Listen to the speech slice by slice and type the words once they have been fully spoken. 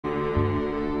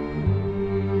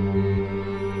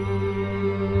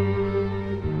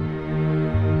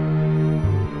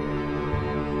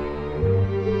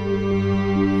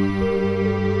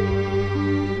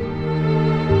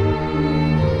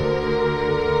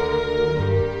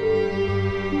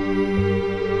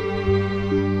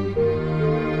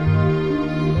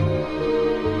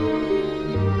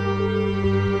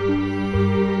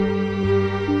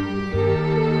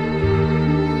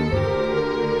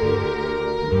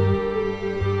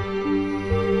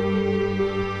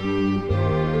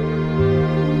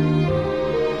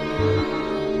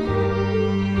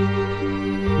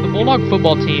The Bulldog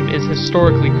football team is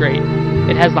historically great.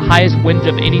 It has the highest wins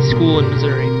of any school in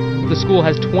Missouri. The school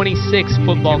has 26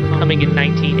 football coming in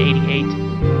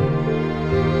 1988.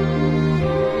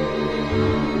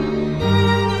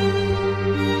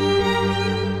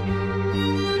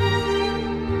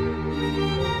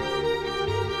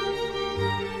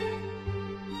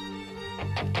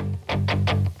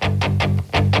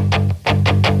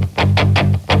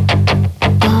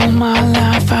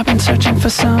 I've been searching for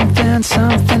something,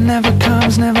 something never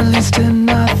comes, never leads to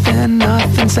nothing,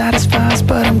 nothing satisfies,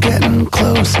 but I'm getting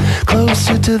close,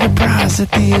 closer to the prize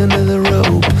at the end of the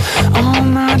rope. All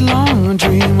night long I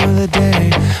dream of the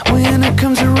day when it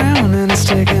comes around and it's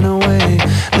taken away.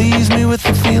 Leaves me with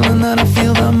the feeling that I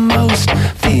feel the most,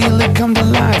 feel it come to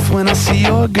life when I see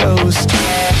your ghost.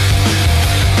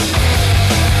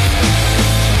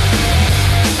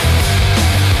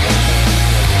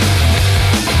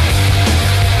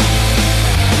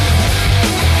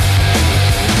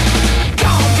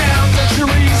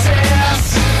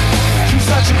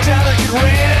 Delicate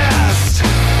wrist,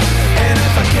 and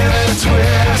if I give it a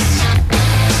twist,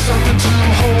 something to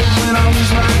hold when I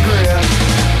lose my grip.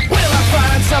 Will I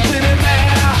find something in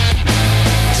there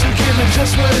to give me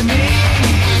just what I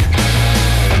need?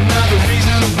 Another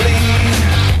reason to bleed.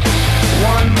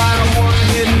 One by one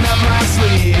hidden up my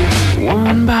sleeve.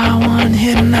 One by one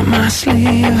hidden up my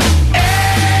sleeve.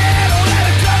 Hey, don't let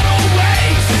it go to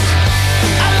waste.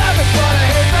 I love it, but I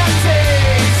hate my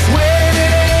taste.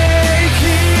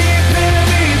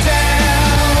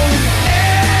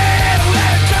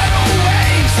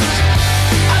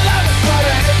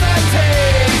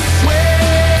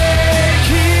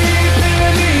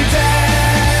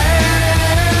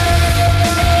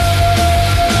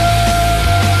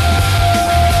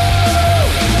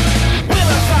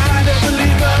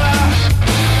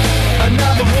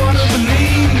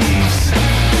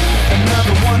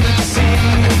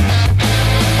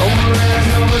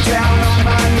 Down on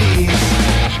my knees.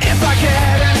 If I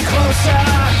get any closer,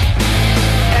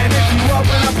 and if you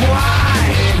open up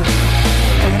wide,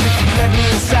 and if you let me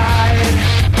inside,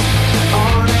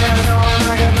 on and on,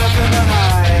 I got nothing to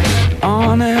hide.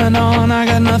 On and on, I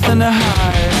got nothing to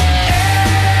hide.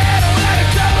 Hey, don't let it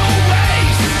go to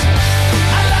waste.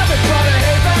 I love it, but I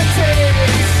hate my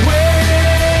taste. Way,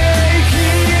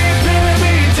 keep pinning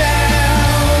me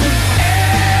down.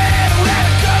 Hey, don't let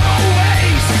it go to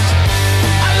waste.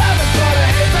 I love it, but I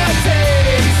hate my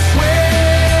taste. Way,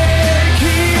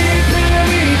 keep pinning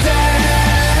me down.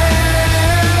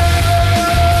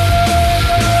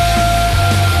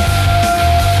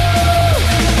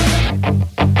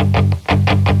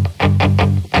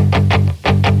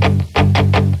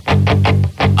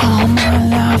 All my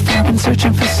life I've been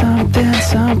searching for something,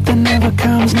 something never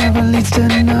comes, never leads to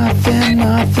nothing,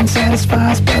 nothing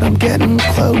satisfies, but I'm getting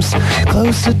close,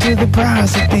 closer to the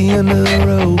prize at the end of the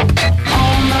rope.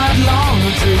 All night long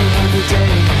I dream of the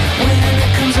day when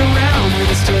it comes around and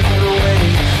it's taken away.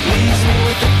 Leaves me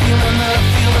with the feeling that I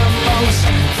feel the most,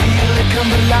 feel it come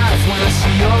to life when I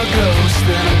see your ghost.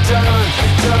 Then I'm done,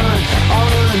 done, on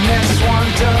to the next one,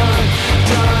 done,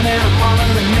 done, and I'm on to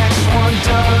the next one,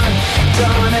 done,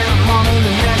 done, and I'm on to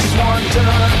the next one,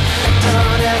 done,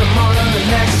 done, and I'm on to the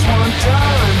next one,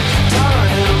 done, done,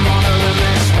 and I'm on to the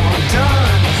next one,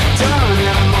 done, done,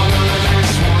 and I'm on to the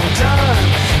next one, done,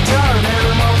 done, and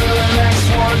I'm on to the next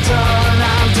one, done,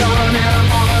 I'm done.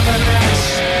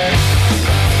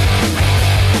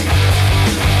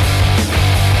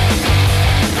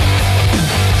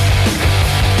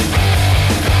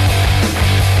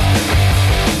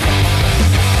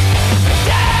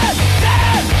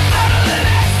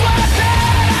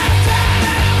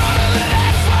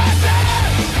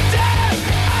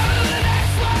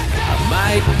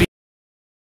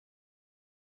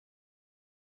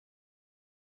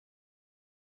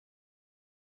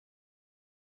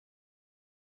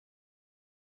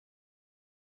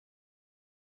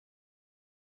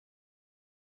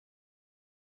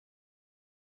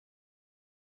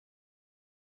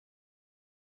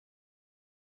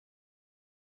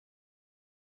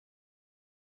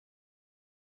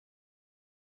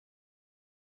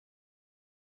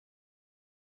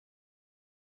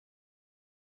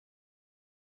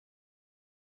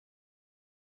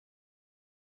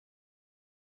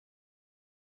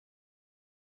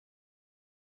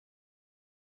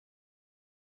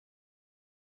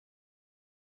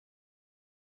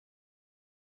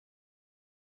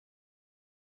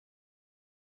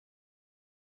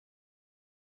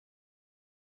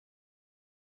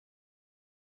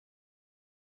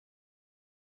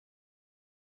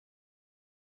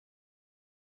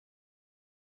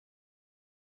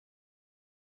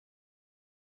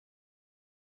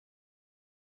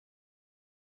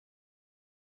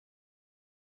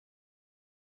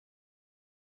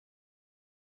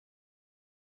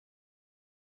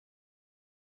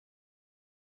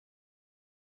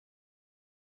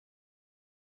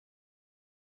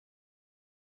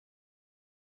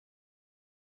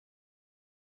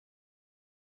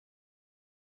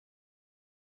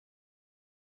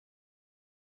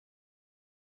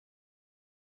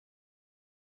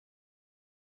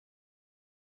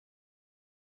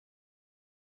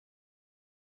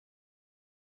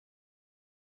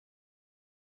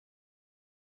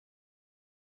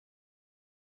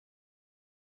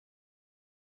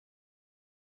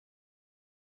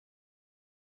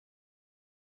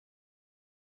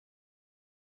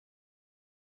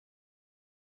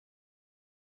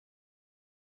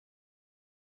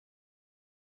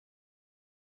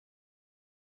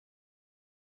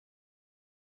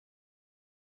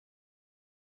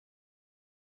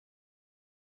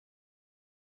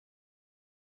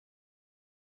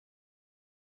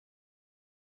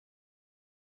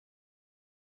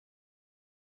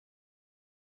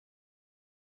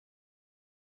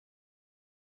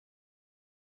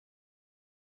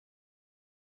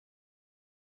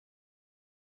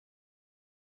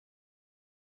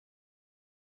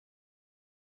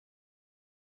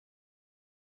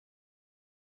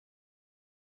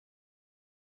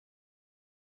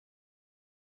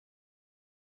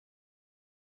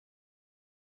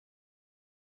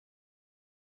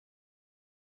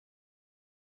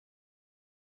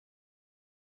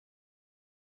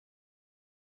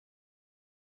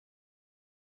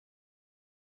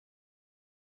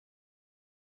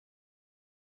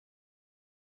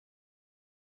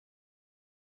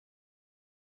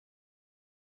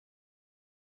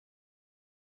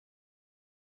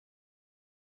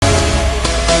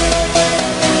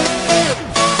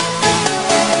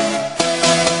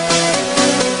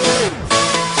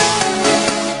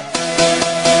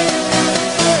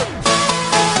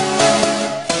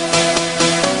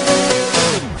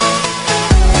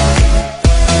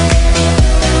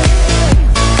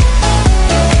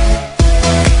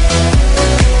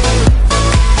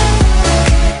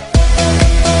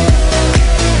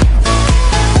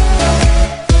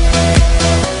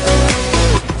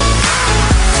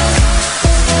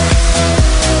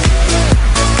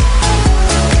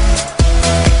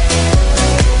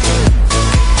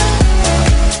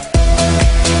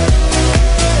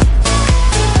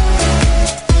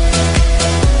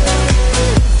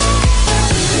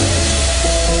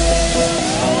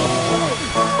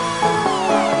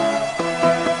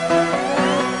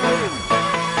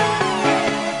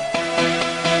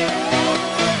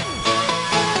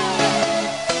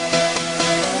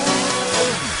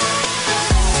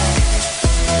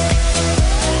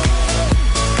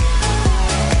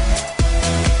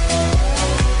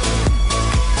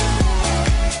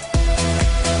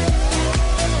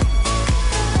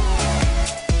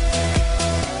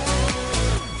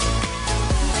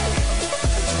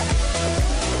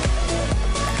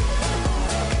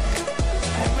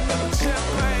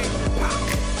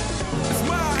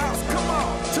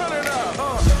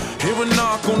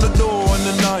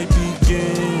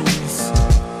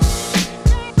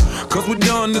 we've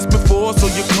done this before, so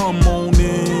you come on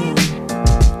in.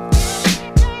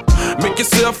 Make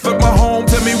yourself at my home,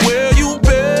 tell me where you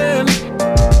been.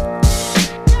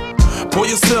 Pour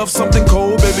yourself something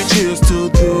cold, baby, cheers to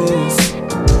this.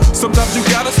 Sometimes you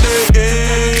gotta stay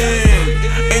in,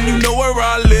 and you know where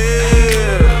I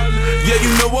live. Yeah, you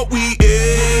know what we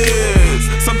is.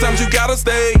 Sometimes you gotta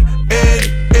stay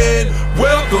in.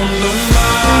 Welcome to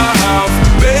my house,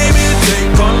 baby,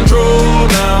 take control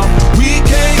now. We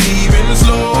can't even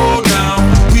slow down.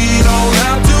 We don't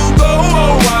have to go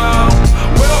a while.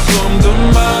 Welcome to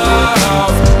my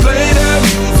house, play that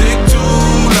music too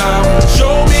loud.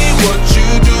 Show me what you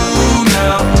do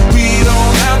now. We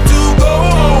don't have to go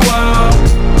a while.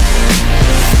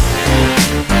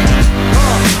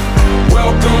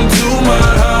 Welcome to my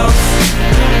house.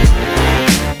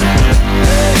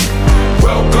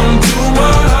 Welcome to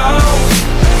my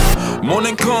house.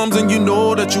 Morning comes and you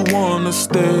know that you wanna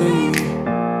stay.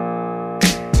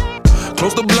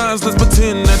 Close the blinds, let's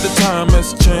pretend that the time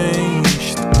has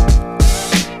changed.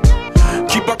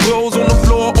 Keep our clothes on the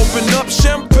floor, open up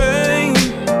champagne.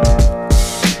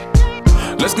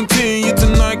 Let's continue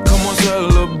tonight, come on,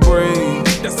 celebrate.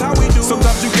 That's how we do.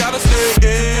 Sometimes you gotta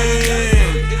stay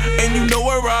in, and you know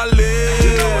where I live.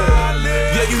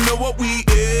 Yeah, you know what we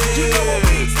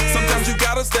is. Sometimes you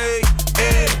gotta stay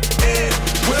in.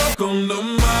 Welcome to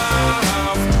my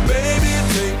house, baby,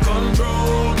 take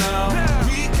control now.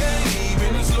 We can't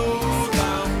even slow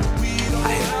down. I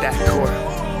hit that court,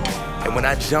 and when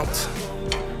I jumped.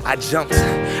 I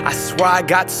swear I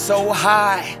got so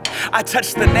high, I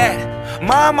touched the net.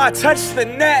 Mom, I touched the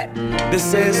net.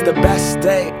 This is the best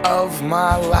day of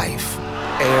my life.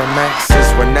 Air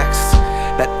Maxes were next.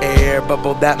 That air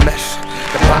bubble, that mesh,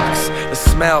 the box, the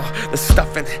smell, the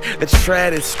stuffing, the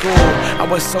tread at school. I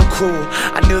was so cool,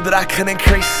 I knew that I couldn't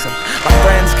increase them. My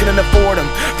friends couldn't afford them.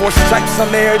 4 stripes on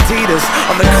their Adidas.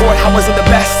 On the court, I wasn't the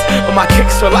best, but my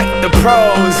kicks were like the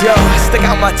pros. Yo, I stick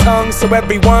out my tongue so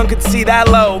everyone could see that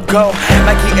logo.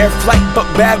 Nike Air Flight book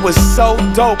bag was so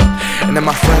dope. And then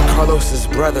my friend Carlos's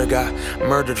brother got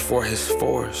murdered for his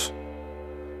 4s.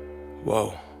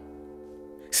 Whoa.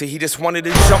 See, he just wanted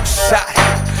a jump shot,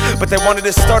 but they wanted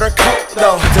to start a cult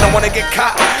though. Didn't want to get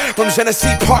caught. From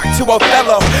Genesee Park to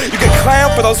Othello, you could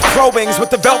clown for those pro wings with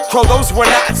the Velcro, those were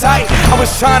not tight. I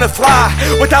was trying to fly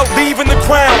without leaving the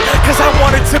ground, cause I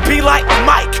wanted to be like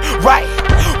Mike, right?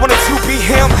 Wanted to be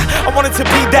him, I wanted to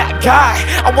be that guy.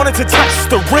 I wanted to touch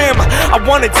the rim, I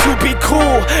wanted to be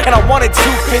cool, and I wanted to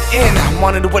fit in. I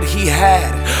wanted what he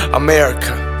had.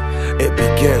 America, it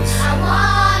begins. I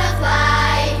wanna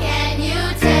fly, can you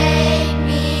take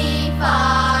me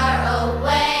far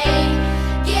away?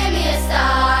 Give me a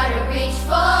star to reach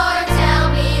for, tell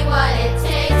me what it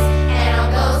takes, and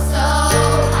I'll go so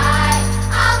high,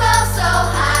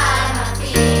 my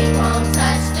feet won't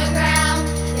touch the ground.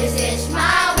 Just hitch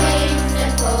my wings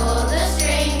and pull the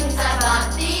strings. I bought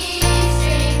these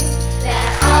strings that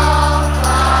all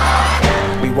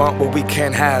fall. We want what we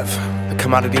can't have. The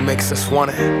commodity makes us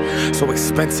want it. So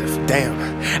expensive, damn.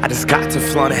 I just got to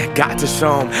flaunt it, got to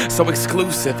show 'em. So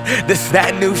exclusive, this,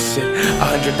 that new shit.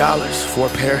 $100 for a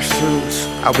pair of shoes.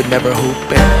 I would never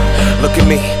hoop it. Look at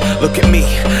me,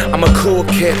 I'm a cool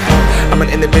kid. I'm an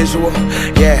individual,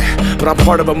 yeah, but I'm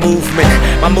part of a movement.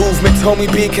 My movement told me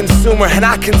be a consumer, and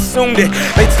I consumed it.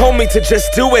 They told me to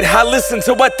just do it, I listened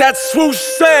to what that swoosh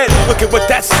said. Look at what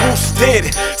that swoosh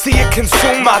did, see it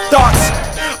consume my thoughts.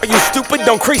 Are you stupid?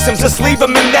 Don't crease them, just leave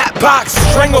them in that box.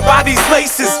 Strangled by these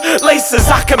laces,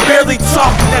 I can barely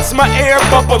talk. That's my air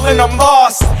bubble and I'm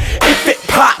lost. If it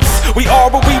pops, we are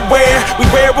what we wear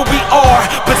what we are.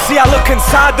 But see, I look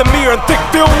inside the mirror and think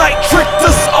Phil Knight tricked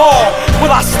us all. Will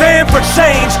I stand for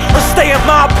change or stay in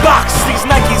my box? These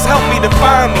Nikes help me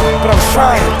define me, but I'm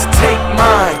trying to take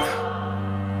mine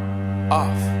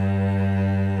off.